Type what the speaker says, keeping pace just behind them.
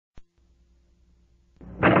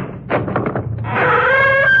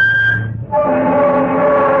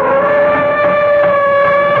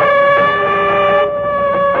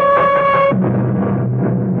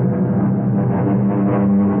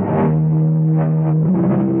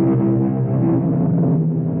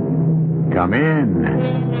Come in.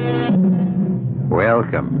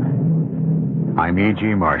 Welcome. I'm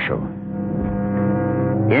E.G. Marshall.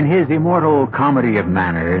 In his immortal Comedy of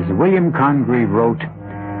Manners, William Congreve wrote,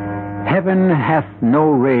 "Heaven hath no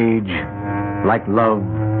rage like love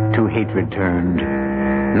to hatred turned,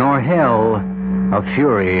 nor hell a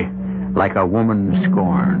fury like a woman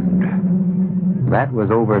scorned." That was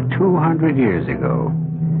over 200 years ago.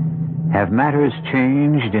 Have matters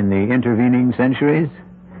changed in the intervening centuries?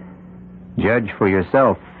 Judge for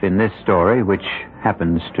yourself in this story, which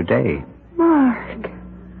happens today. Mark.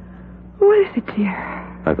 What is it, dear?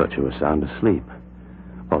 I thought you were sound asleep.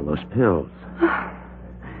 All those pills.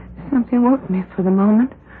 Something woke me for the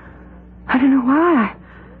moment. I don't know why.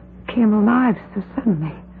 I came alive so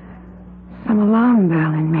suddenly. Some alarm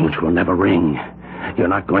bell in me. Which will never ring. You're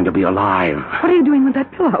not going to be alive. What are you doing with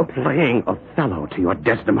that pillow? Playing Othello to your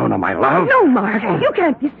Desdemona, my love. No, Mark. You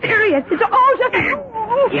can't be serious. It's all just...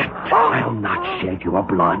 Yet I'll not shed your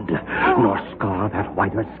blood, nor scar that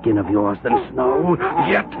whiter skin of yours than snow.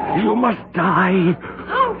 Yet you must die.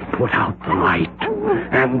 Put out the light,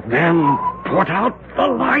 and then put out the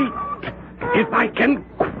light. If I can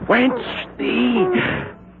quench thee.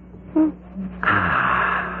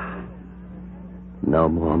 No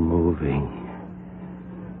more moving.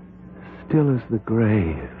 Still as the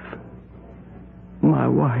grave. My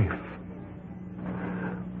wife.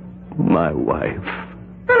 My wife.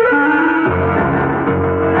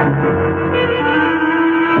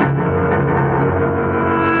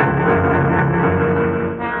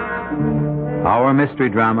 Our mystery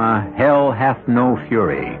drama, Hell Hath No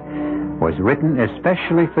Fury, was written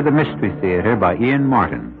especially for the Mystery Theater by Ian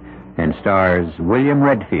Martin and stars William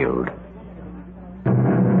Redfield.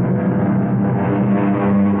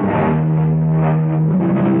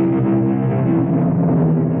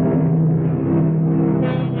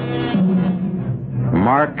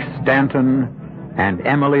 Mark Stanton and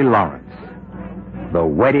Emily Lawrence. The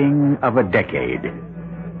Wedding of a Decade.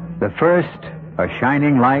 The first, a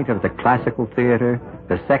shining light of the classical theater.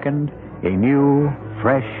 The second, a new,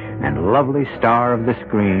 fresh, and lovely star of the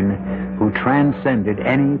screen who transcended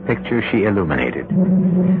any picture she illuminated.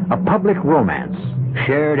 A public romance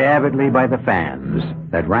shared avidly by the fans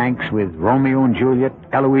that ranks with Romeo and Juliet,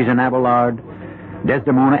 Eloise and Abelard,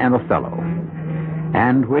 Desdemona and Othello,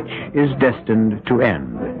 and which is destined to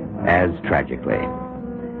end as tragically.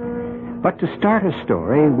 But to start a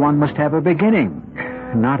story, one must have a beginning,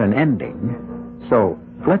 not an ending. So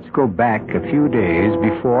let's go back a few days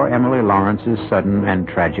before Emily Lawrence's sudden and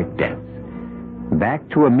tragic death. Back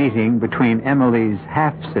to a meeting between Emily's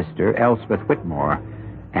half-sister, Elspeth Whitmore,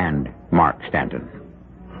 and Mark Stanton.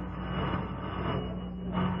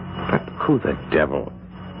 But who the devil?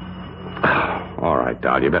 All right,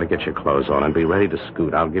 doll, you better get your clothes on and be ready to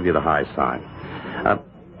scoot. I'll give you the high sign.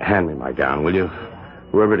 Hand me my gown, will you?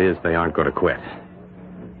 Whoever it is, they aren't going to quit.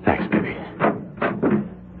 Thanks, baby.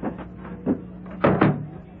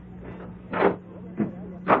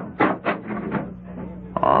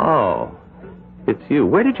 Oh, it's you.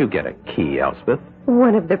 Where did you get a key, Elspeth?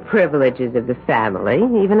 One of the privileges of the family,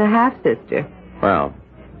 even a half-sister. Well,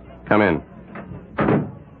 come in.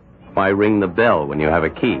 Why ring the bell when you have a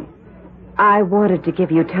key? I wanted to give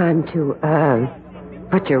you time to,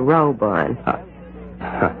 put your robe on.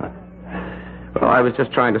 Well, I was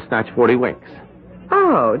just trying to snatch 40 winks.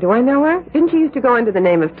 Oh, do I know her? Didn't she used to go under the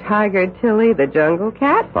name of Tiger Tilly, the jungle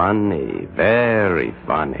cat? Funny, very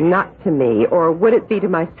funny. Not to me, or would it be to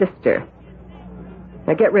my sister?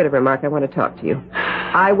 Now get rid of her, Mark. I want to talk to you.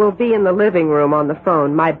 I will be in the living room on the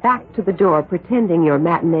phone, my back to the door, pretending your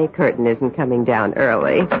matinee curtain isn't coming down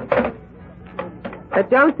early. But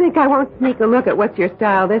don't think I won't sneak a look at what's your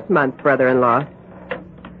style this month, brother-in-law.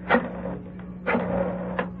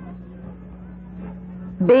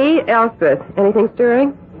 B. Elspeth. Anything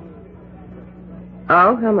stirring?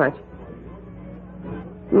 Oh, how much?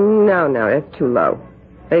 No, that's too low.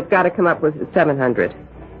 They've got to come up with 700.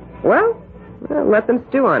 Well, let them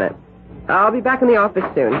stew on it. I'll be back in the office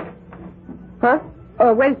soon. Huh?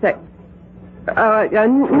 Oh, wait a sec.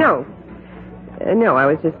 No. No, I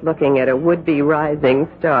was just looking at a would-be rising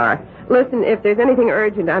star. Listen, if there's anything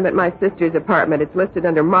urgent, I'm at my sister's apartment. It's listed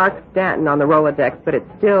under Mark Stanton on the Rolodex, but it's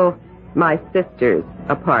still my sister's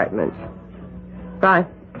apartment. Bye.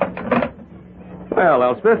 Well,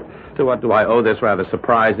 Elspeth, to what do I owe this rather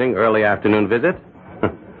surprising early afternoon visit?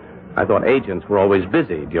 I thought agents were always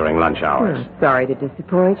busy during lunch hours. Sorry to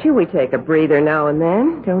disappoint you. We take a breather now and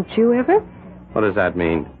then. Don't you ever? What does that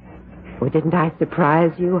mean? Well, didn't I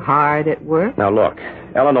surprise you hard at work? Now, look,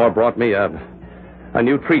 Eleanor brought me a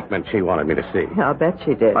new treatment she wanted me to see. I'll bet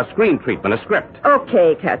she did. A screen treatment, a script.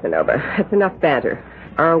 Okay, Casanova. That's enough banter.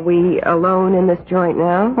 Are we alone in this joint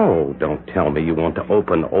now? Oh, don't tell me you want to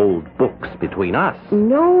open old books between us.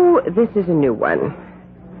 No, this is a new one.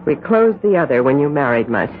 We closed the other when you married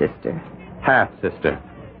my sister. Half-sister.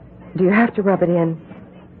 Do you have to rub it in?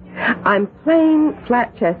 I'm plain,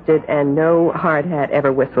 flat-chested, and no hard hat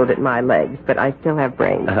ever whistled at my legs, but I still have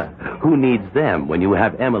brains. Who needs them when you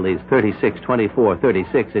have Emily's 36, 24,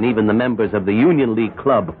 36, and even the members of the Union League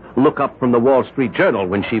Club look up from the Wall Street Journal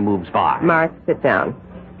when she moves by? Mark, sit down.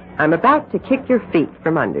 I'm about to kick your feet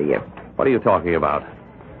from under you. What are you talking about?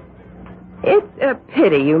 It's a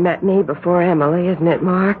pity you met me before Emily, isn't it,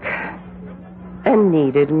 Mark? And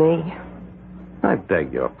needed me. I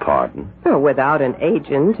beg your pardon. Oh, without an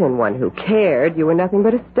agent and one who cared, you were nothing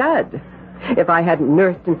but a stud. If I hadn't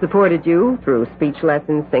nursed and supported you through speech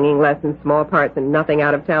lessons, singing lessons, small parts, and nothing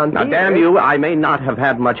out of town Now, theater... damn you, I may not have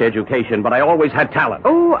had much education, but I always had talent.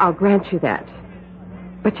 Oh, I'll grant you that.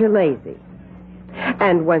 But you're lazy.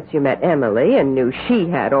 And once you met Emily and knew she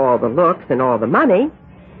had all the looks and all the money,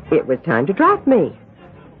 it was time to drop me.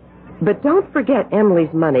 But don't forget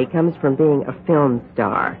Emily's money comes from being a film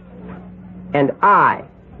star. And I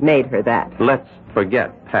made her that. Let's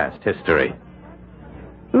forget past history.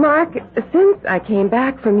 Mark, since I came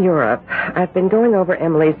back from Europe, I've been going over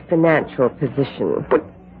Emily's financial position. But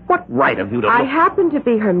what right have you to... I happen to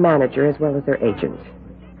be her manager as well as her agent.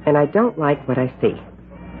 And I don't like what I see.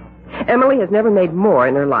 Emily has never made more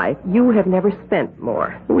in her life. You have never spent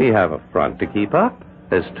more. We have a front to keep up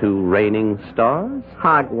as two reigning stars.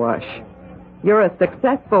 Hogwash. You're a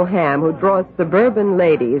successful ham who draws suburban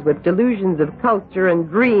ladies with delusions of culture and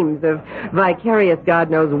dreams of vicarious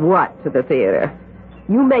God knows what to the theater.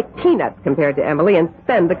 You make peanuts compared to Emily and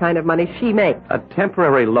spend the kind of money she makes. A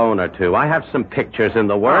temporary loan or two. I have some pictures in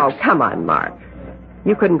the works. Oh, come on, Mark.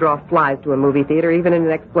 You couldn't draw flies to a movie theater even in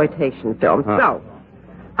an exploitation film. Huh. So,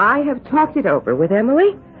 I have talked it over with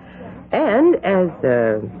Emily. And, as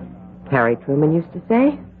Harry Truman used to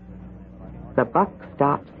say, the buck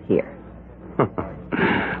stops here.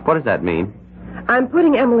 What does that mean? I'm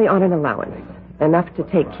putting Emily on an allowance, enough to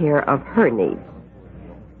take care of her needs.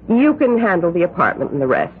 You can handle the apartment and the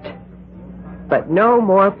rest. But no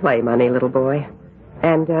more play money, little boy.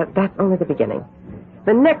 And that's only the beginning.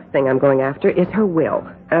 The next thing I'm going after is her will.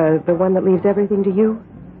 The one that leaves everything to you.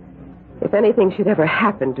 If anything should ever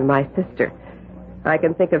happen to my sister, I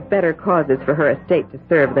can think of better causes for her estate to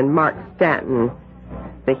serve than Mark Stanton,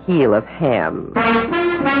 the heel of ham.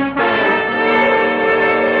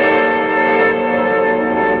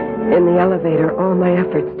 In the elevator, all my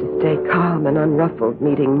efforts to stay calm and unruffled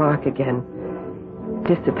meeting Mark again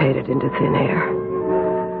dissipated into thin air.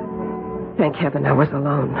 Thank heaven I was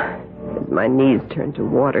alone, as my knees turned to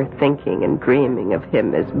water, thinking and dreaming of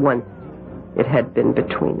him as once it had been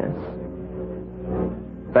between us.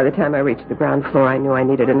 By the time I reached the ground floor, I knew I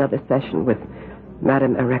needed another session with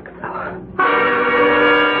Madame Erexo.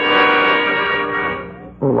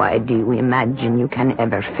 Why do you imagine you can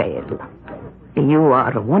ever fail? You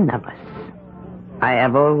are one of us. I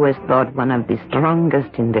have always thought one of the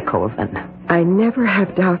strongest in the coven. I never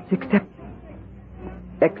have doubts except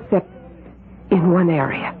in one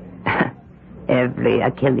area. Every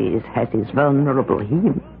Achilles has his vulnerable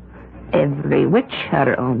heel. Every witch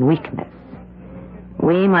her own weakness.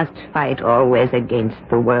 We must fight always against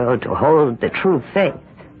the world to hold the true faith.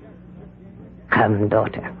 Come,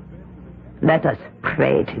 daughter. Let us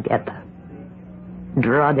pray together.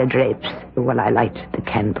 Draw the drapes while I light the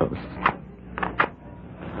candles.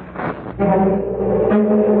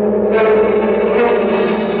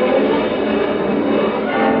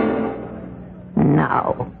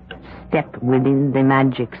 Now, step within the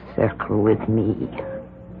magic circle with me.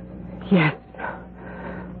 Yes.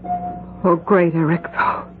 Oh, great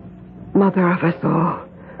Erexo, mother of us all,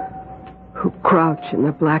 who crouch in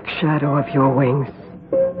the black shadow of your wings.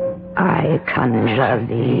 I conjure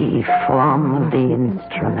thee, form of the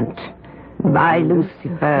instrument, by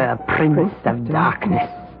Lucifer, prince of darkness,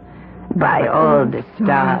 by all the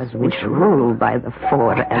stars which rule by the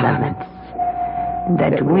four elements,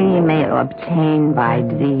 that we may obtain by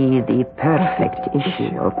thee the perfect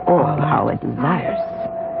issue of all our desires,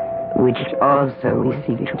 which also we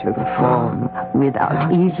seek to perform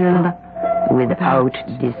without evil, without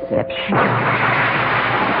deception.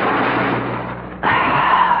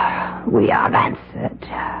 We are answered.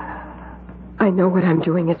 I know what I'm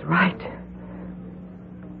doing is right.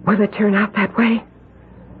 Will it turn out that way?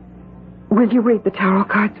 Will you read the tarot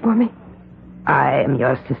cards for me? I am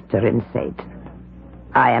your sister in Satan.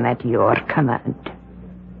 I am at your command.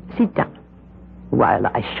 Sit down while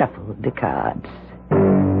I shuffle the cards.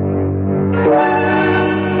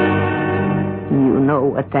 You know know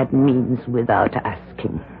what that means without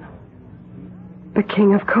asking. The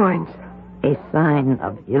King of Coins. A sign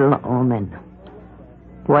of ill omen.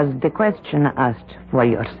 Was the question asked for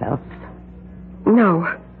yourself? No.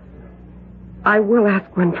 I will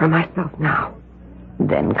ask one for myself now.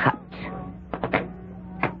 Then cut.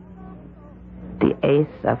 The Ace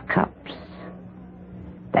of Cups.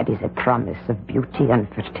 That is a promise of beauty and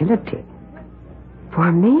fertility.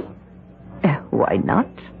 For me? Why not?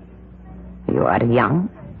 You are young.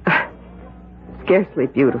 Scarcely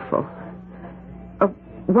beautiful.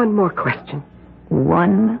 One more question.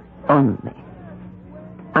 One only.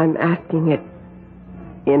 I'm asking it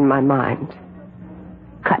in my mind.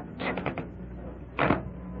 Cut.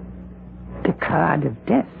 The card of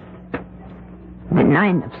death. The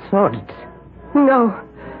 9 of Swords. No.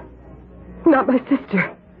 Not my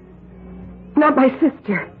sister. Not my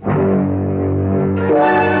sister.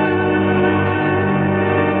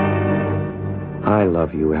 I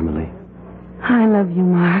love you, Emily. I love you,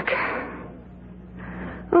 Mark.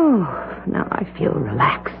 Oh, now I feel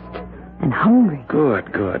relaxed and hungry. Good.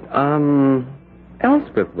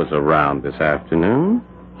 Elspeth was around this afternoon.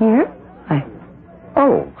 Here?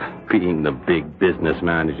 Oh, being the big business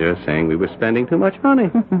manager, saying we were spending too much money.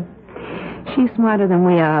 She's smarter than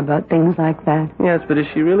we are about things like that. Yes, but is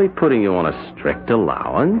she really putting you on a strict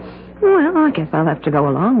allowance? Well, I guess I'll have to go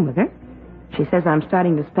along with her. She says I'm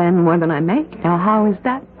starting to spend more than I make. Now, how is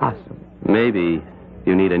that possible? Maybe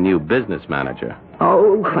you need a new business manager.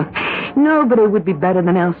 Oh, nobody would be better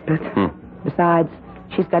than Elspeth. Besides,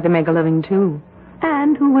 she's got to make a living, too.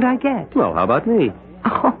 And who would I get? Well, how about me?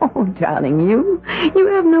 Oh, darling, you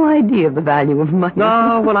have no idea of the value of money.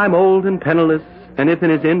 No, well, I'm old and penniless, and if in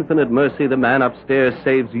his infinite mercy the man upstairs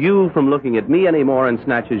saves you from looking at me anymore and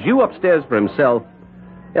snatches you upstairs for himself,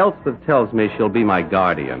 Elspeth tells me she'll be my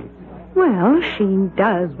guardian. Well, she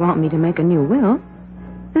does want me to make a new will.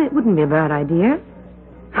 And it wouldn't be a bad idea.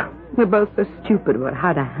 We're both so stupid about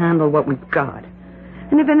how to handle what we've got.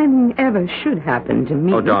 And if anything ever should happen to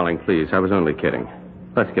me... Oh, darling, please, I was only kidding.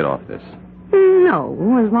 Let's get off this. No,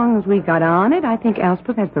 as long as we got on it, I think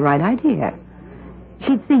Elspeth has the right idea.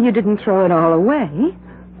 She'd see you didn't throw it all away,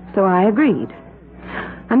 so I agreed.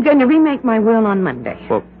 I'm going to remake my will on Monday.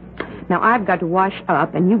 Well... Now, I've got to wash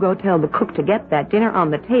up, and you go tell the cook to get that dinner on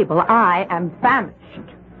the table. I am famished.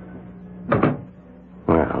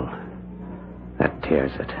 Well, that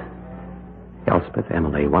tears it. Elspeth,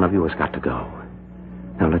 Emily, one of you has got to go.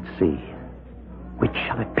 Now, let's see. Which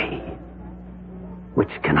shall it be?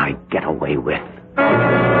 Which can I get away with?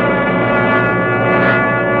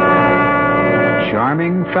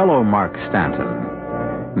 Charming fellow Mark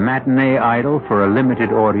Stanton. Matinee idol for a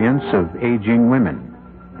limited audience of aging women.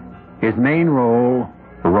 His main role,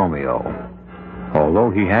 Romeo. Although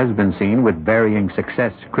he has been seen with varying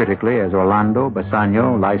success critically as Orlando,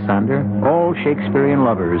 Bassanio, Lysander, all Shakespearean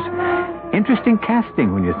lovers. Interesting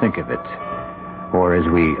casting when you think of it. Or as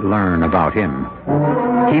we learn about him.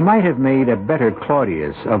 He might have made a better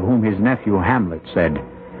Claudius, of whom his nephew Hamlet said,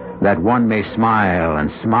 that one may smile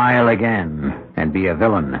and smile again and be a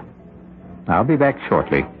villain. I'll be back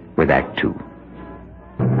shortly with Act 2.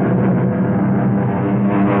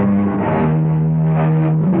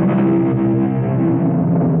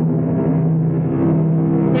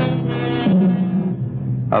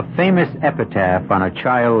 A famous epitaph on a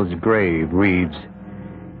child's grave reads,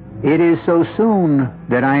 "It is so soon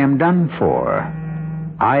that I am done for.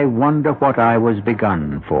 I wonder what I was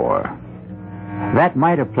begun for." That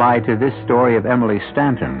might apply to this story of Emily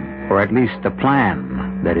Stanton, or at least the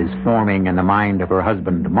plan that is forming in the mind of her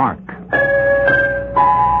husband, Mark.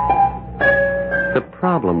 The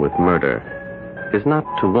problem with murder is not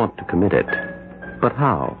to want to commit it, but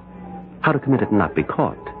how. How to commit it and not be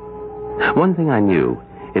caught. One thing I knew,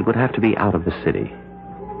 it would have to be out of the city.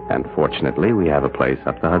 And fortunately, we have a place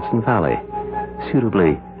up the Hudson Valley,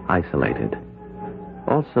 suitably isolated.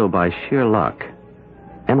 Also, by sheer luck,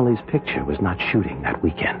 Emily's picture was not shooting that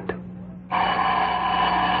weekend.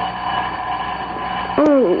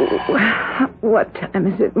 Oh, what time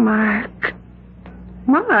is it, Mark?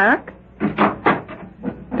 Mark?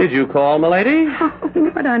 Did you call, milady? Oh,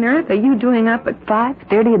 what on earth are you doing up at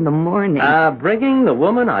 5:30 in the morning? Bringing the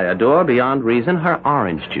woman I adore beyond reason her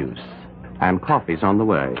orange juice. And coffee's on the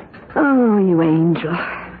way. Oh, you angel.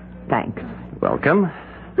 Thanks. Welcome.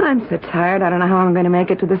 I'm so tired, I don't know how I'm going to make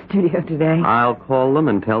it to the studio today. I'll call them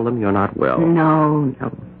and tell them you're not well. No.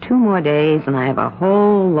 2 more days, and I have a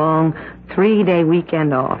whole long 3-day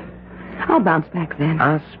weekend off. I'll bounce back then.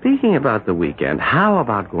 Speaking about the weekend, how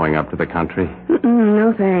about going up to the country?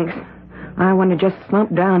 No, thanks. I want to just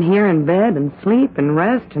slump down here in bed and sleep and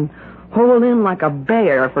rest and holed in like a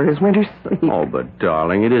bear for his winter sleep. Oh, but,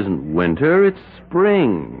 darling, it isn't winter. It's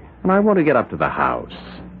spring. And I want to get up to the house.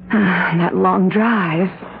 That long drive.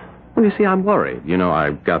 Well, you see, I'm worried. You know,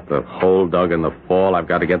 I've got the hole dug in the fall. I've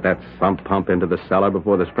got to get that sump pump into the cellar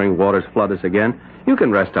before the spring waters flood us again. You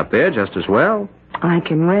can rest up there just as well. I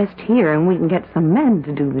can rest here, and we can get some men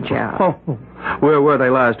to do the job. Oh, where were they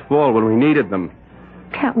last fall when we needed them?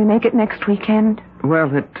 Can't we make it next weekend? Well,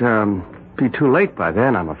 it'd be too late by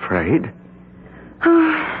then, I'm afraid.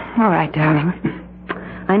 All right, darling.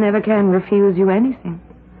 I never can refuse you anything.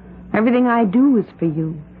 Everything I do is for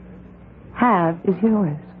you. Have is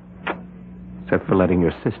yours. Except for letting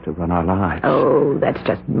your sister run our lives. Oh, that's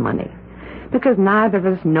just money. Because neither of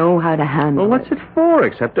us know how to handle Well, what's it for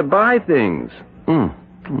except to buy things?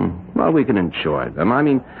 Well, we can enjoy them. I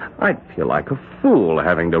mean, I'd feel like a fool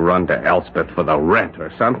having to run to Elspeth for the rent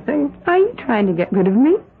or something. Are you trying to get rid of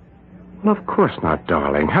me? Well, of course not,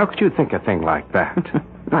 darling. How could you think a thing like that?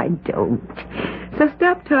 I don't. So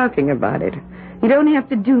stop talking about it. You don't have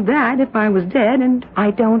to do that if I was dead, and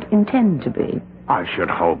I don't intend to be. I should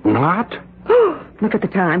hope not. Look at the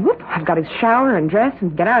time. Whoop, I've got to shower and dress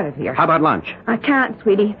and get out of here. How about lunch? I can't,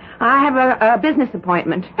 sweetie. I have a business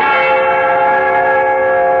appointment.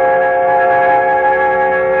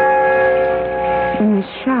 In the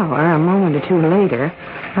shower, a moment or two later,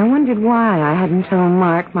 I wondered why I hadn't told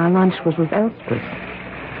Mark my lunch was with Elspeth.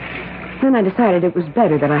 Then I decided it was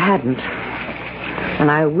better that I hadn't.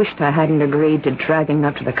 And I wished I hadn't agreed to dragging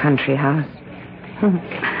up to the country house.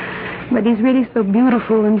 But he's really so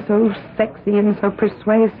beautiful and so sexy and so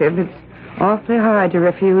persuasive, it's awfully hard to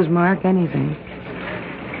refuse Mark anything.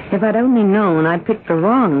 If I'd only known I'd picked the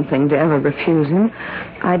wrong thing to ever refuse him,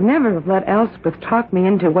 I'd never have let Elspeth talk me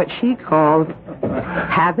into what she called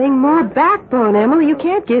having more backbone, Emily. You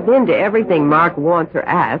can't give in to everything Mark wants or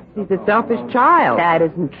asks. He's a selfish child. That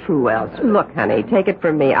isn't true, Elspeth. Look, honey, take it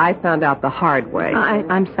from me. I found out the hard way.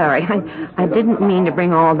 I'm sorry. I didn't mean to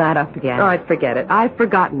bring all that up again. All right, forget it. I've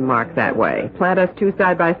forgotten Mark that way. Plant us two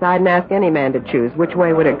side by side and ask any man to choose. Which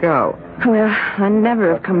way would it go? Well, I'd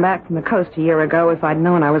never have come back from the coast a year ago if I'd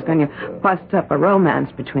known I was going to bust up a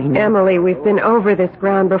romance between you. Emily, we've been over this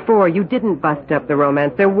ground before. You didn't bust up the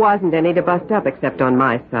romance. There wasn't any to bust up except on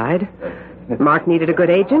my side. Mark needed a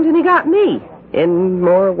good agent, and he got me. In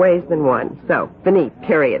more ways than one. So, fini,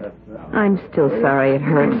 period. I'm still sorry it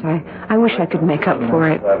hurts. I wish I could make up for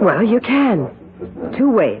it. Well, you can.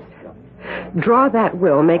 Two ways. Draw that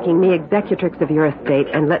will making me executrix of your estate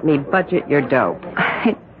and let me budget your dough.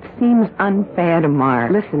 It seems unfair to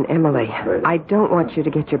Mark. Listen, Emily, I don't want you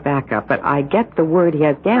to get your back up, but I get the word he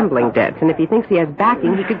has gambling debts, and if he thinks he has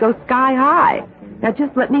backing, he could go sky high. Now,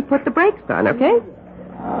 just let me put the brakes on, okay?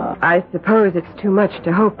 I suppose it's too much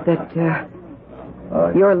to hope that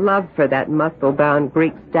your love for that muscle-bound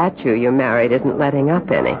Greek statue you married isn't letting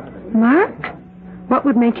up any. Mark? What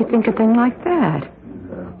would make you think a thing like that?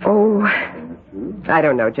 Oh, I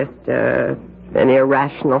don't know, just an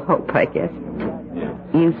irrational hope, I guess.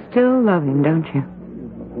 You still love him, don't you?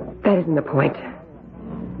 That isn't the point.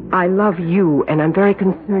 I love you, and I'm very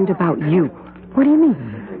concerned about you. What do you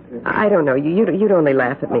mean? I don't know. You'd only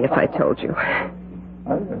laugh at me if I told you.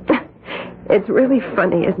 It's really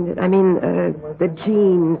funny, isn't it? I mean, the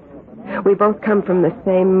genes. We both come from the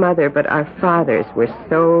same mother, but our fathers were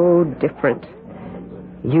so different.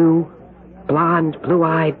 You, blonde,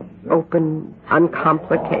 blue-eyed, open,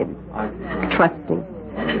 uncomplicated, trusting.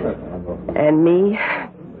 And me,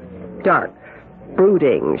 dark,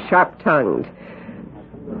 brooding, sharp-tongued.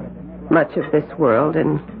 Much of this world,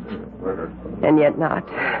 and yet not.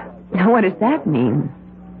 What does that mean?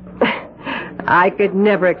 I could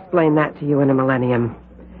never explain that to you in a millennium.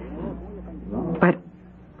 But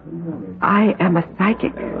I am a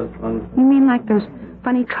psychic. You mean like those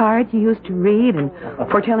funny cards you used to read and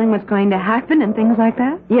foretelling what's going to happen and things like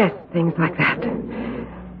that? Yes, things like that.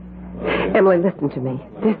 Emily, listen to me.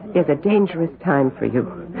 This is a dangerous time for you.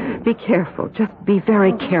 Be careful. Just be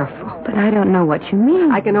very careful. But I don't know what you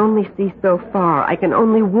mean. I can only see so far. I can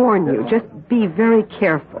only warn you. Just be very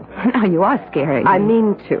careful. Now, you are scaring me. I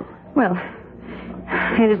mean to. Well,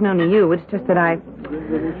 it is known to you. It's just that I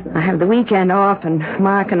have the weekend off, and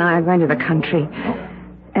Mark and I are going to the country.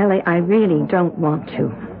 Ellie, I really don't want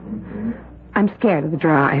to. I'm scared of the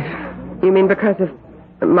drive. You mean because of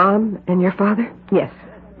Mom and your father? Yes.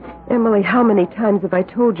 Emily, how many times have I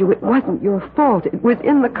told you it wasn't your fault? It was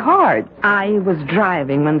in the cards. I was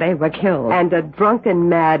driving when they were killed. And a drunken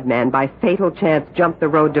madman by fatal chance jumped the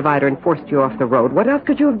road divider and forced you off the road. What else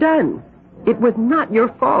could you have done? It was not your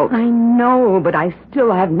fault. I know, but I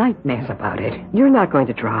still have nightmares about it. You're not going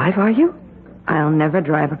to drive, are you? I'll never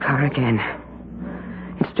drive a car again.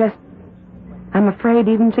 It's just I'm afraid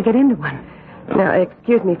even to get into one. Now,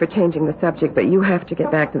 excuse me for changing the subject, but you have to get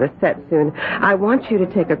back to the set soon. I want you to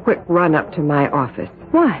take a quick run up to my office.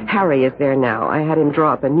 Why? Harry is there now. I had him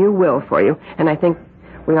draw up a new will for you, and I think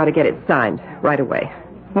we ought to get it signed right away.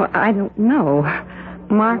 Well, I don't know.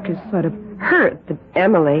 Mark is sort of hurt.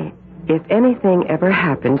 Emily, if anything ever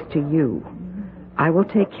happens to you, I will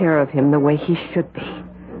take care of him the way he should be.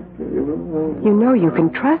 You know you can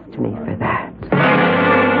trust me for that.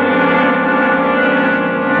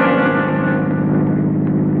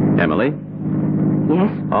 Emily?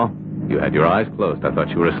 Yes? Oh, you had your eyes closed. I thought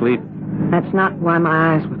you were asleep. That's not why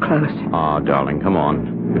my eyes were closed. Oh, darling, come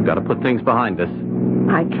on. We've got to put things behind us.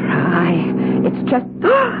 I try. It's just...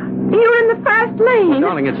 You're in the fast lane. Oh,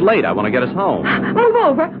 darling, it's late. I want to get us home. Move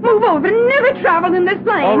over. Never travel in this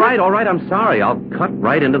lane. All right. I'm sorry. I'll cut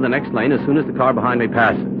right into the next lane as soon as the car behind me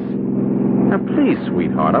passes. Now, please,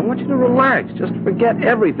 sweetheart, I want you to relax. Just forget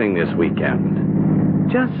everything this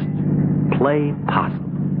weekend. Just play possum.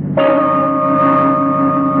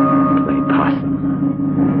 Play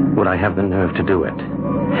possum. Would I have the nerve to do it?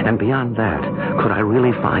 And beyond that, could I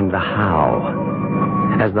really find the how?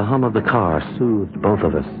 As the hum of the car soothed both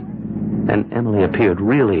of us, and Emily appeared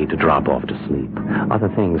really to drop off to sleep, other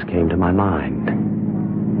things came to my mind.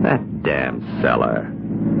 That damn cellar.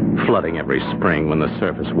 Flooding every spring when the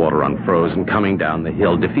surface water unfroze and coming down the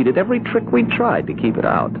hill defeated every trick we tried to keep it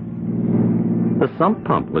out. The sump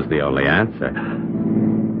pump was the only answer.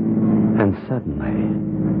 And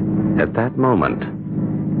suddenly, at that moment,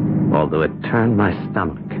 although it turned my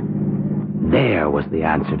stomach, there was the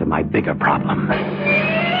answer to my bigger problem.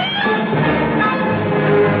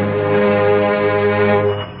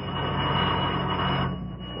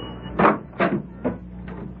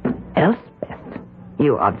 Elspeth,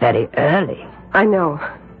 you are very early. I know.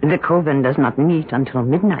 The coven does not meet until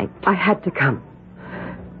midnight. I had to come.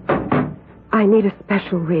 I need a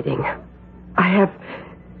special reading. I have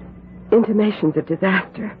intimations of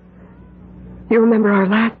disaster. You remember our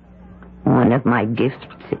last... One of my gifts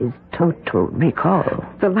is total recall.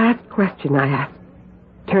 The last question I asked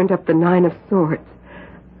turned up the 9 of Swords.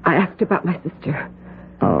 I asked about my sister.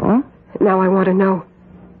 Oh? Now I want to know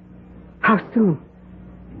how soon.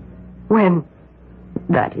 When?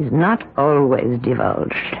 That is not always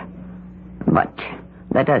divulged. But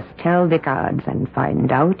let us tell the cards and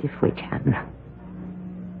find out if we can.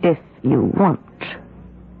 If you want.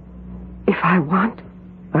 If I want?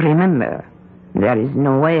 Remember, there is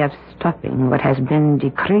no way of stopping what has been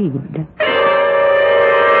decreed.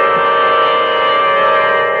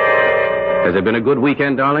 Has it been a good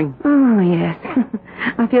weekend, darling? Oh, yes.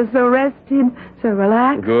 I feel so rested, so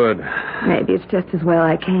relaxed. Good. Maybe it's just as well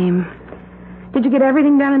I came. Did you get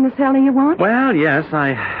everything done in the cellar you want? Well, yes,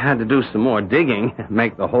 I had to do some more digging,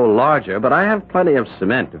 make the hole larger, but I have plenty of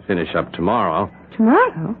cement to finish up tomorrow.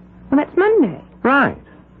 Tomorrow? Well, that's Monday. Right.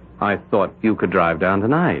 I thought you could drive down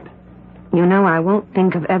tonight. You know I won't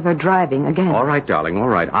think of ever driving again. All right, darling, all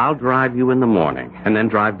right. I'll drive you in the morning and then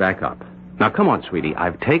drive back up. Now, come on, sweetie.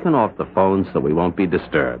 I've taken off the phone so we won't be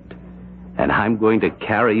disturbed. And I'm going to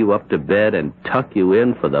carry you up to bed and tuck you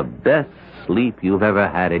in for the best sleep you've ever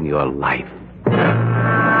had in your life.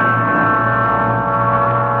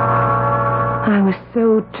 I was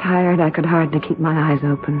so tired I could hardly keep my eyes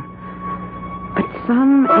open. But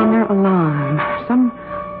some inner alarm, some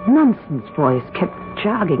nonsense voice kept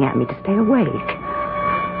jogging at me to stay awake.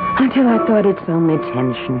 Until I thought it's only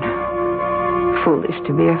tension. Foolish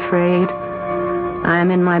to be afraid. I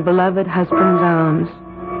am in my beloved husband's arms.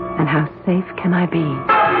 And how safe can I be?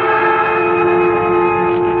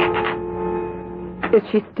 Is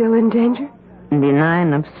she still in danger? The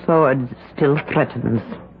 9 of Swords still threatens.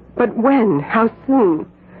 But when? How soon?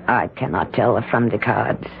 I cannot tell from the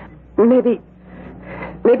cards. Maybe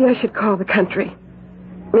I should call the country.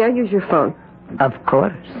 May I use your phone? Of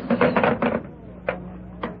course.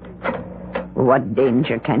 What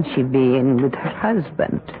danger can she be in with her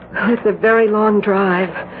husband? It's a very long drive.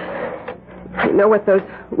 You know what those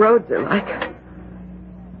roads are like.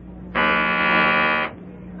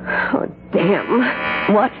 Oh,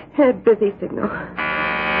 damn. What? A busy signal.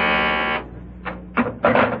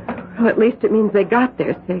 Well, at least it means they got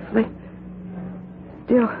there safely.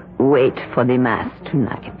 Still... Wait for the mass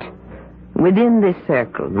tonight. Within this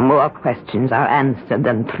circle, more questions are answered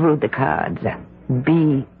than through the cards.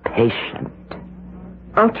 Be patient.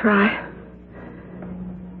 I'll try.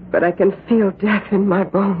 But I can feel death in my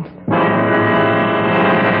bones.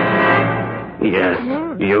 Yes,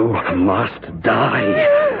 you must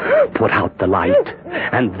die. Put out the light,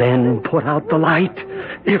 and then put out the light.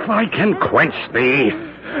 If I can quench thee.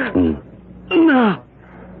 No.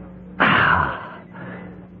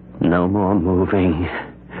 No more moving.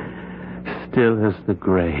 Still as the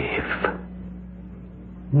grave.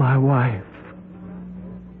 My wife.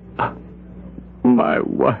 My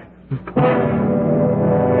wife.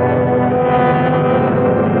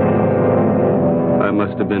 I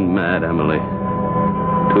must have been mad, Emily,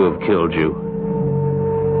 to have killed you.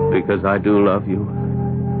 Because I do love you.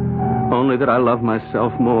 Only that I love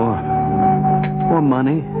myself more. For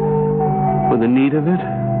money. For the need of it.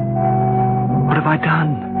 What have I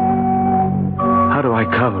done? How do I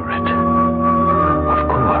cover it? Of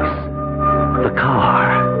course. The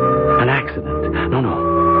car. An accident. No.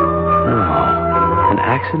 An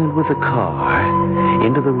accident with a car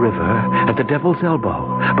into the river at the Devil's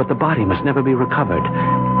Elbow. But the body must never be recovered.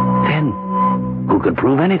 Then, who could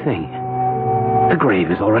prove anything? The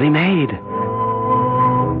grave is already made.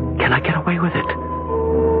 Can I get away with it?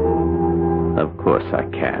 Of course I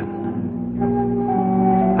can.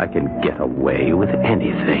 I can get away with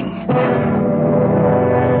anything.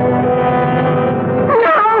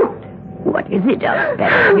 No! What is it,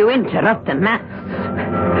 Elspeth? You interrupt the mass.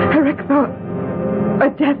 Eric thought a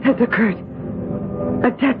death has occurred. A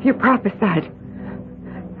death you prophesied.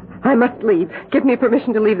 I must leave. Give me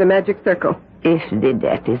permission to leave the magic circle. If the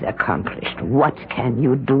death is accomplished, what can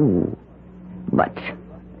you do? But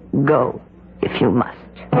go, if you must.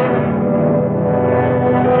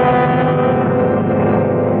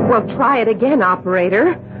 Well, try it again,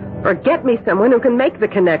 operator. Or get me someone who can make the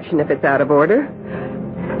connection if it's out of order.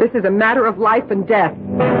 This is a matter of life and death.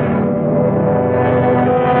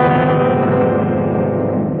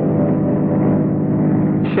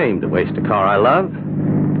 Shame to waste a car I love.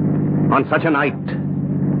 On such a night,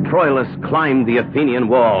 Troilus climbed the Athenian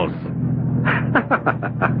walls.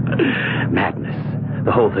 Madness.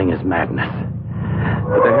 The whole thing is madness.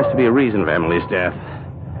 But there has to be a reason for Emily's death.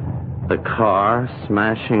 The car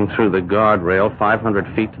smashing through the guardrail 500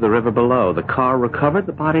 feet to the river below. The car recovered,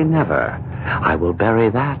 the body never. I will bury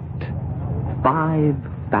that 5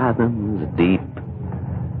 fathoms deep.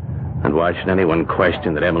 And why should anyone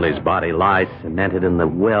question that Emily's body lies cemented in the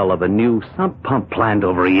well of a new sump pump planned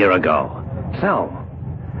over a year ago? So,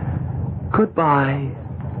 goodbye,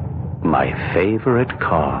 my favorite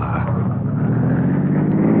car.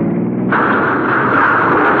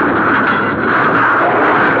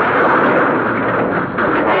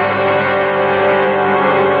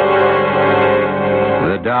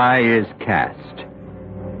 The die is cast.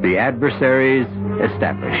 The adversaries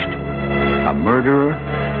established. A murderer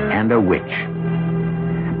and a witch.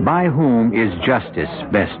 By whom is justice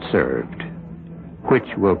best served?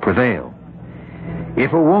 Which will prevail?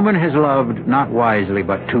 If a woman has loved not wisely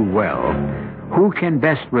but too well, who can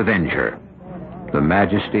best revenge her? The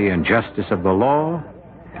majesty and justice of the law,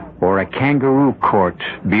 or a kangaroo court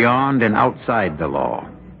beyond and outside the law?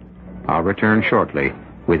 I'll return shortly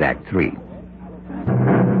with Act 3.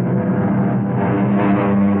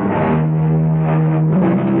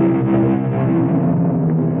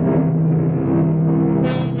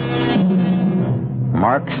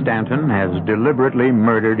 Mark Stanton has deliberately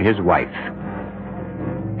murdered his wife.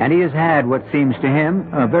 And he has had what seems to him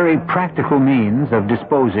a very practical means of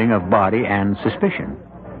disposing of body and suspicion,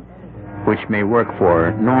 which may work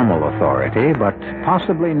for normal authority, but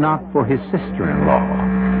possibly not for his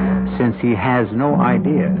sister-in-law, since he has no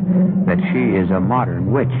idea that she is a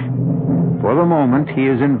modern witch. For the moment, he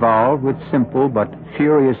is involved with simple but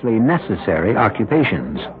furiously necessary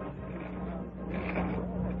occupations.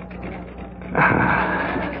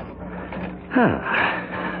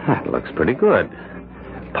 That looks pretty good.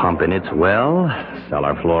 Pump in its well,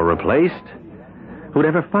 cellar floor replaced. Who'd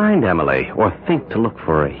ever find Emily or think to look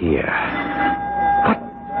for her here?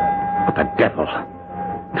 What the devil?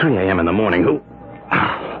 3 a.m. in the morning. Who?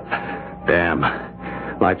 Damn.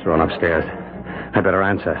 Lights are on upstairs. I better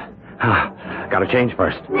answer. Gotta change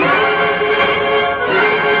first.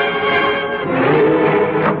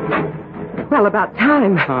 Well, about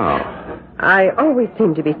time. Oh. I always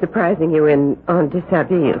seem to be surprising you en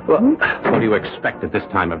dishabille. Well, what do you expect at this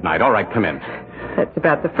time of night? All right, come in. That's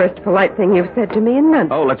about the first polite thing you've said to me in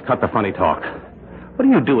months. Oh, let's cut the funny talk. What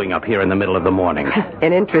are you doing up here in the middle of the morning?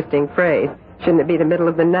 An interesting phrase. Shouldn't it be the middle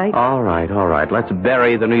of the night? All right. Let's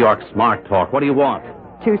bury the New York smart talk. What do you want?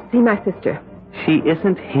 To see my sister. She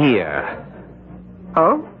isn't here.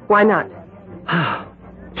 Oh? Why not?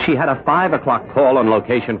 She had a 5 o'clock call on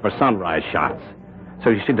location for sunrise shots.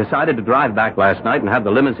 So she decided to drive back last night and have the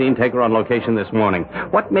limousine take her on location this morning.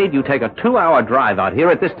 What made you take a 2-hour drive out here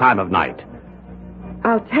at this time of night?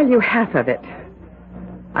 I'll tell you half of it.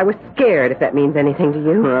 I was scared, if that means anything to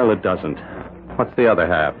you. Well, it doesn't. What's the other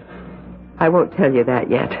half? I won't tell you that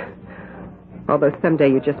yet. Although someday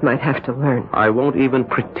you just might have to learn. I won't even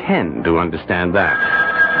pretend to understand that.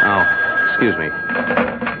 Oh, excuse me.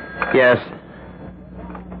 Yes.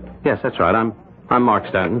 Yes, that's right. I'm Mark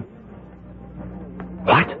Stanton.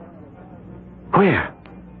 What? Where?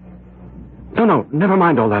 No, never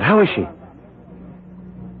mind all that. How is she?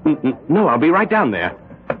 No, I'll be right down there.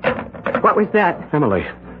 What was that? Emily,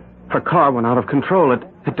 her car went out of control at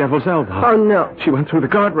Devil's Elbow. Oh, no. She went through the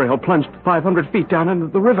guardrail, plunged 500 feet down into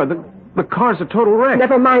the river. The car's a total wreck.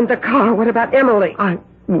 Never mind the car. What about Emily?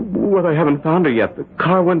 Well, they haven't found her yet. The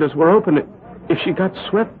car windows were open. If she got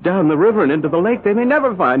swept down the river and into the lake, they may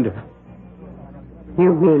never find her.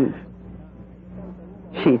 You mean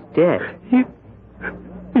she's dead? You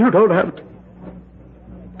don't have to.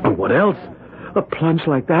 And what else? A plunge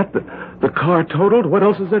like that, the car totaled. What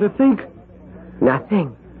else is there to think?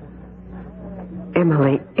 Nothing.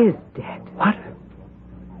 Emily is dead. What?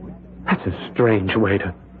 That's a strange way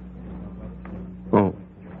to... Oh,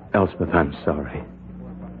 Elspeth, I'm sorry.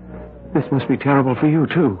 This must be terrible for you,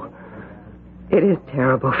 too. It is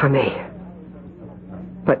terrible for me.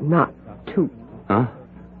 But not too. Huh?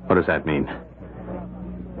 What does that mean?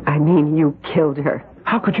 I mean, you killed her.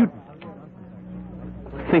 How could you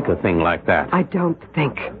think a thing like that? I don't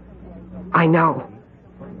think. I know.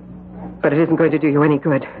 But it isn't going to do you any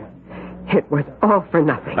good. It was all for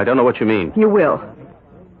nothing. I don't know what you mean. You will.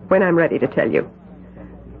 When I'm ready to tell you.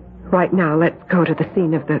 Right now, let's go to the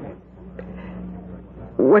scene of the...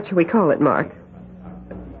 What shall we call it, Mark?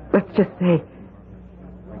 Let's just say...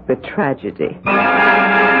 the tragedy.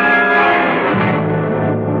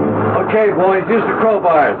 Okay, boys, use the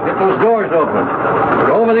crowbars. Get those doors open.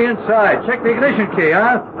 Go over the inside. Check the ignition key,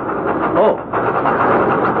 huh? Oh.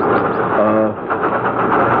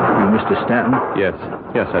 You Mr. Stanton? Yes,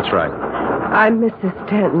 that's right. I'm Mrs.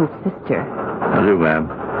 Stanton's sister. How do, ma'am?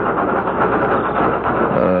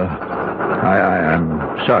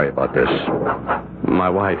 I'm sorry about this. My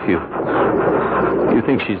wife, you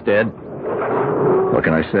think she's dead? What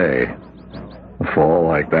can I say? A fall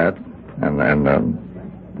like that, And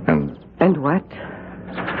what?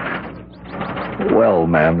 Well,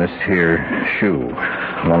 ma'am, this here shoe.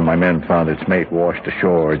 One of my men found its mate washed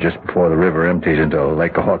ashore just before the river empties into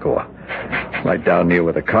Lake Kahakawa. Right down near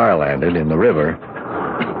where the car landed, in the river,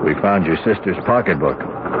 we found your sister's pocketbook.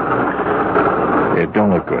 It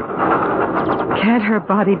don't look good. Can't her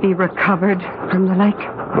body be recovered from the lake?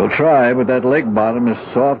 We'll try, but that lake bottom is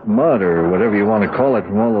soft mud, or whatever you want to call it,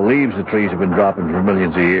 from all the leaves the trees have been dropping for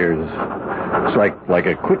millions of years. It's like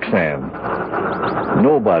a quicksand.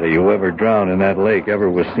 Nobody who ever drowned in that lake ever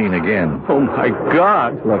was seen again. Oh, my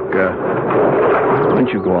God. Look, why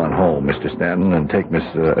don't you go on home, Mr. Stanton, and take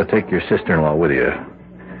your sister-in-law with you.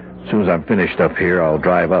 As soon as I'm finished up here, I'll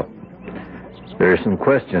drive up. There are some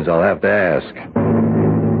questions I'll have to ask.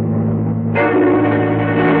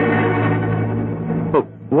 But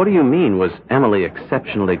what do you mean, was Emily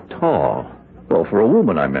exceptionally tall? Well, for a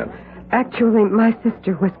woman, I meant. Actually, my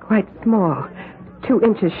sister was quite small. 2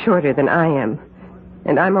 inches shorter than I am.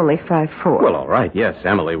 And I'm only 5'4". Well, all right, yes,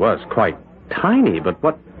 Emily was quite tiny, but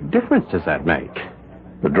what difference does that make?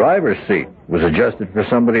 The driver's seat was adjusted for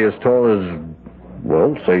somebody as tall as,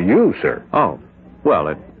 well, say you, sir. Oh, well,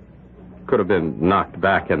 it could have been knocked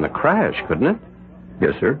back in the crash, couldn't it?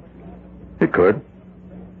 Yes, sir. It could.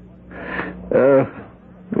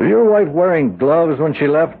 Was your wife wearing gloves when she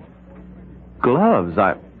left? Gloves?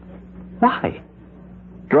 Why?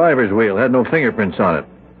 Driver's wheel had no fingerprints on it.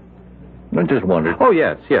 I just wondered. Oh,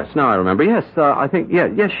 yes. Now I remember. Yes, I think,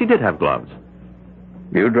 yes, she did have gloves.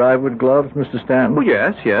 You drive with gloves, Mr. Stanton? Well,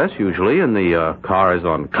 yes, usually, and the car is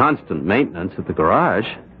on constant maintenance at the garage.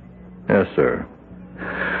 Yes, sir.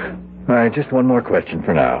 All right, just one more question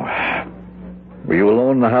for now. Were you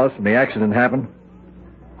alone in the house when the accident happened?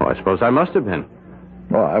 Oh, I suppose I must have been.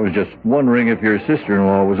 Well, I was just wondering if your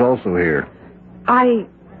sister-in-law was also here. I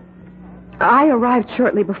arrived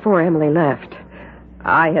shortly before Emily left.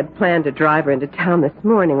 I had planned to drive her into town this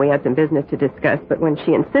morning. We had some business to discuss, but when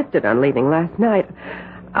she insisted on leaving last night,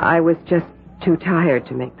 I was just too tired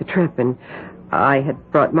to make the trip, and I had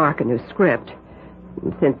brought Mark a new script.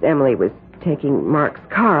 Since Emily was taking Mark's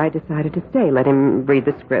car, I decided to stay, let him read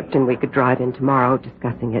the script, and we could drive in tomorrow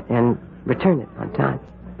discussing it and return it on time.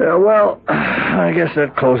 Well, I guess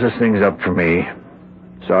that closes things up for me.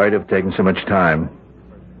 Sorry to have taken so much time.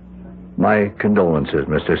 My condolences,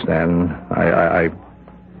 Mr. Stanton.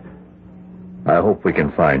 I hope we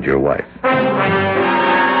can find your wife.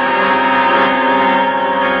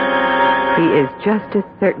 He is just as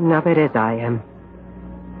certain of it as I am.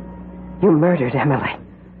 You murdered Emily.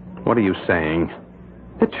 What are you saying?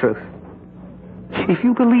 The truth. If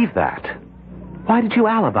you believe that, Why did you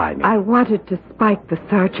alibi me? I wanted to spike the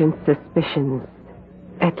sergeant's suspicions,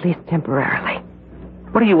 at least temporarily.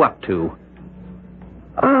 What are you up to?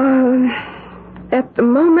 At the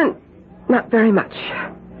moment, not very much.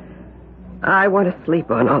 I want to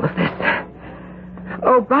sleep on all of this.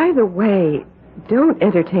 Oh, by the way, don't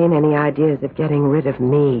entertain any ideas of getting rid of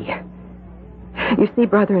me. You see,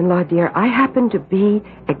 brother-in-law dear, I happen to be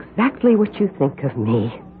exactly what you think of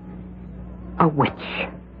me. A witch.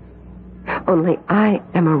 Only I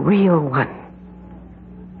am a real one.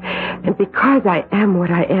 And because I am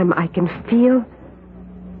what I am, I can feel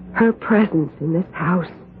her presence in this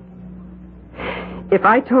house. If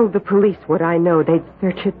I told the police what I know, they'd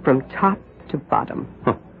search it from top to bottom.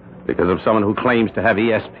 Because of someone who claims to have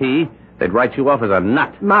ESP, they'd write you off as a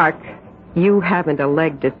nut. Mark, you haven't a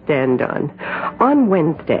leg to stand on. On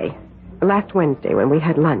last Wednesday, when we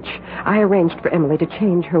had lunch, I arranged for Emily to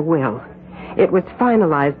change her will. It was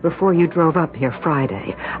finalized before you drove up here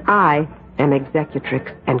Friday. I am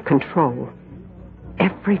executrix and control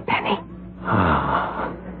every penny.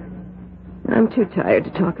 I'm too tired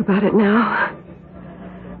to talk about it now.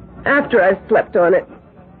 After I've slept on it,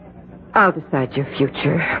 I'll decide your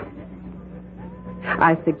future.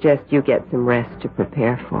 I suggest you get some rest to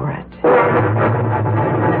prepare for it.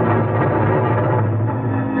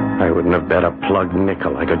 I wouldn't have bet a plugged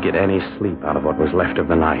nickel I could get any sleep out of what was left of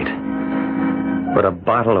the night. But a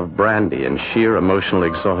bottle of brandy and sheer emotional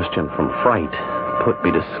exhaustion from fright put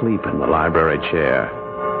me to sleep in the library chair.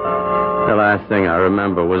 The last thing I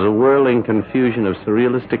remember was a whirling confusion of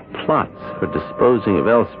surrealistic plots for disposing of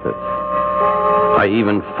Elspeth. I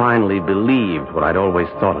even finally believed what I'd always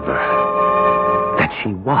thought of her. That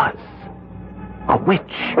she was a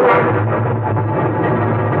witch.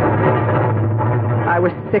 I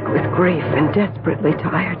was sick with grief and desperately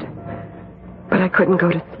tired. But I couldn't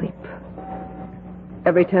go to sleep.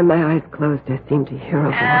 Every time my eyes closed, I seemed to hear a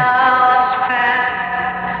voice.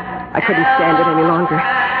 I couldn't stand it any longer.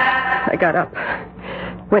 I got up,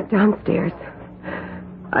 went downstairs.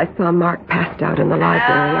 I saw Mark passed out in the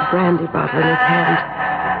library, a brandy bottle in his hand,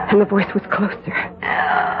 and the voice was closer.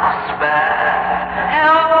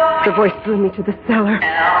 The voice drew me to the cellar.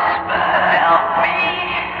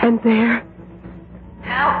 And there,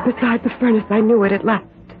 beside the furnace, I knew it at last.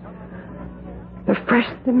 The fresh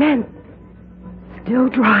cement, still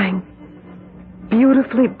drying,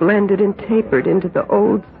 beautifully blended and tapered into the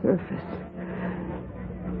old surface.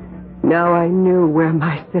 Now I knew where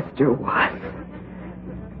my sister was.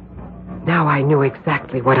 Now I knew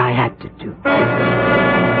exactly what I had to do.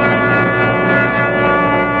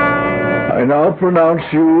 I now pronounce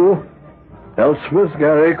you Elspeth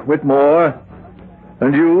Garrick Whitmore,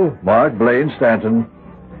 and you, Mark Blaine Stanton,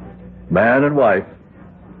 man and wife.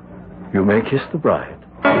 You may kiss the bride.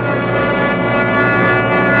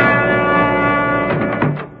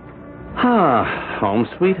 Home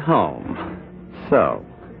sweet home. So,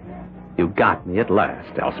 you got me at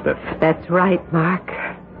last, Elspeth. That's right, Mark.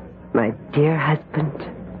 My dear husband.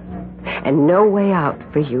 And no way out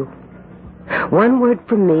for you. One word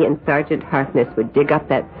from me and Sergeant Harkness would dig up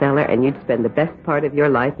that cellar and you'd spend the best part of your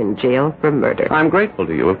life in jail for murder. I'm grateful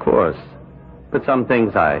to you, of course. But some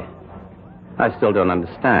things I still don't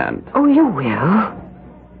understand. Oh, you will.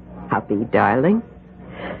 Hubbie, darling.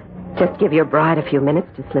 Just give your bride a few minutes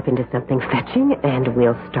to slip into something fetching and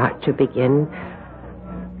we'll start to begin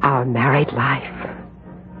our married life.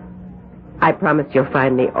 I promise you'll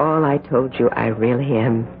find me all I told you I really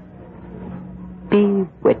am.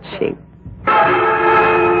 Bewitching.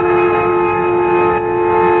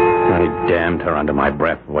 I damned her under my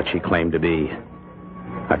breath for what she claimed to be.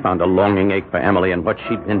 I found a longing ache for Emily and what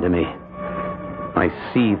she'd been to me. I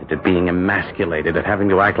seethed at being emasculated, at having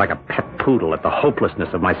to act like a pet poodle, at the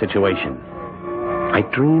hopelessness of my situation. I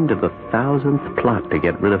dreamed of the 1000th plot to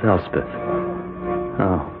get rid of Elspeth.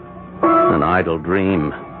 Oh, an idle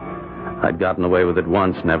dream. I'd gotten away with it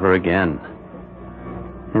once, never again.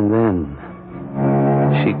 And then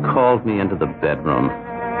she called me into the bedroom.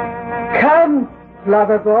 Come,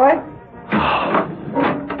 lover boy.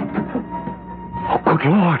 Oh,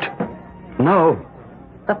 good Lord. No.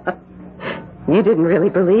 You didn't really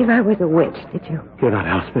believe I was a witch, did you? You're not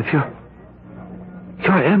Elspeth.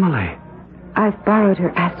 You're Emily. I've borrowed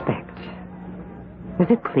her aspect.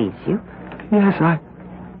 Does it please you? Yes,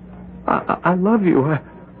 I love you.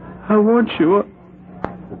 I want you.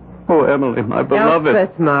 Oh, Emily, my beloved.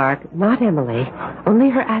 Elspeth, Mark, not Emily. Only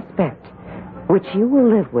her aspect, which you will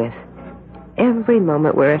live with every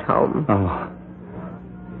moment we're at home. Oh.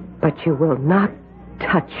 But you will not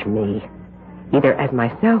touch me, either as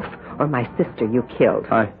myself or my sister you killed.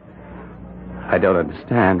 I don't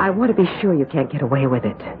understand. I want to be sure you can't get away with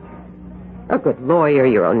it. A good lawyer,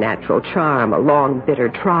 your own natural charm, a long, bitter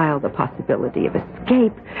trial, the possibility of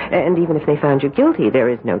escape. And even if they found you guilty, there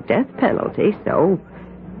is no death penalty, so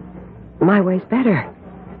my way's better.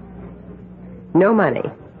 No money,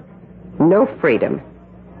 no freedom,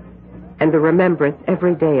 and the remembrance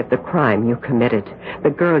every day of the crime you committed, the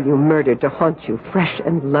girl you murdered to haunt you fresh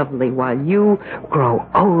and lovely while you grow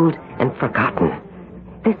old and forgotten.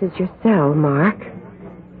 This is your cell, Mark.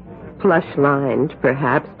 Plush-lined,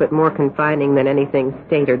 perhaps, but more confining than anything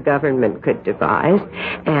state or government could devise.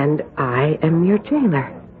 And I am your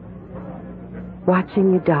jailer.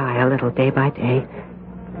 Watching you die a little day by day,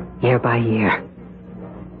 year by year.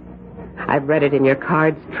 I've read it in your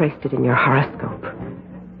cards, traced it in your horoscope.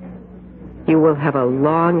 You will have a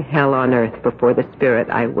long hell on earth before the spirit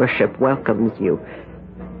I worship welcomes you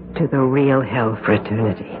to the real hell for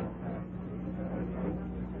eternity.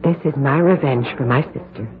 This is my revenge for my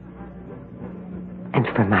sister. And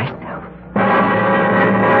for myself.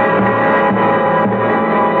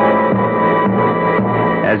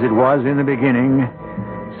 As it was in the beginning,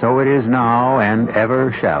 so it is now and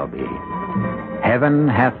ever shall be. Heaven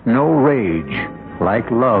hath no rage like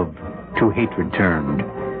love to hatred turned,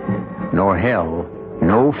 nor hell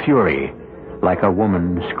no fury like a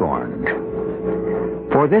woman scorned.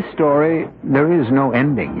 For this story there is no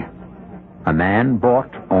ending. A man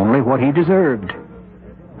bought only what he deserved.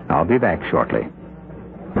 I'll be back shortly.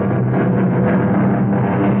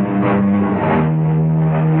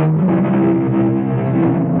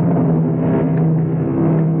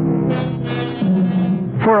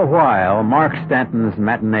 For a while, Mark Stanton's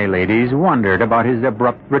matinee ladies wondered about his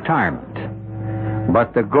abrupt retirement.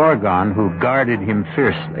 But the Gorgon who guarded him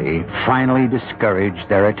fiercely finally discouraged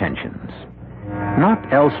their attentions.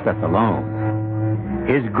 Not Elspeth alone.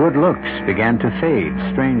 His good looks began to fade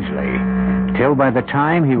strangely, till by the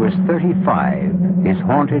time he was 35, his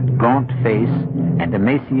haunted, gaunt face and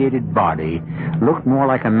emaciated body looked more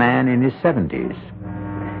like a man in his 70s.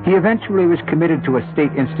 He eventually was committed to a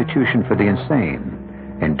state institution for the insane,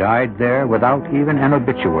 and died there without even an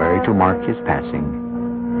obituary to mark his passing.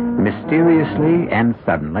 Mysteriously and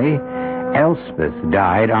suddenly, Elspeth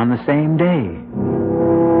died on the same day.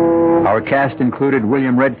 Our cast included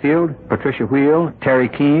William Redfield, Patricia Wheel, Terry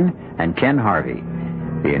Keane, and Ken Harvey.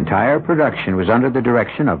 The entire production was under the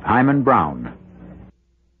direction of Himan Brown.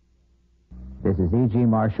 This is E.G.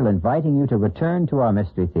 Marshall inviting you to return to our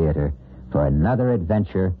Mystery Theater for another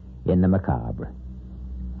adventure in the macabre.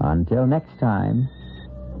 Until next time,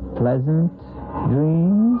 pleasant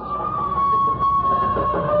dreams.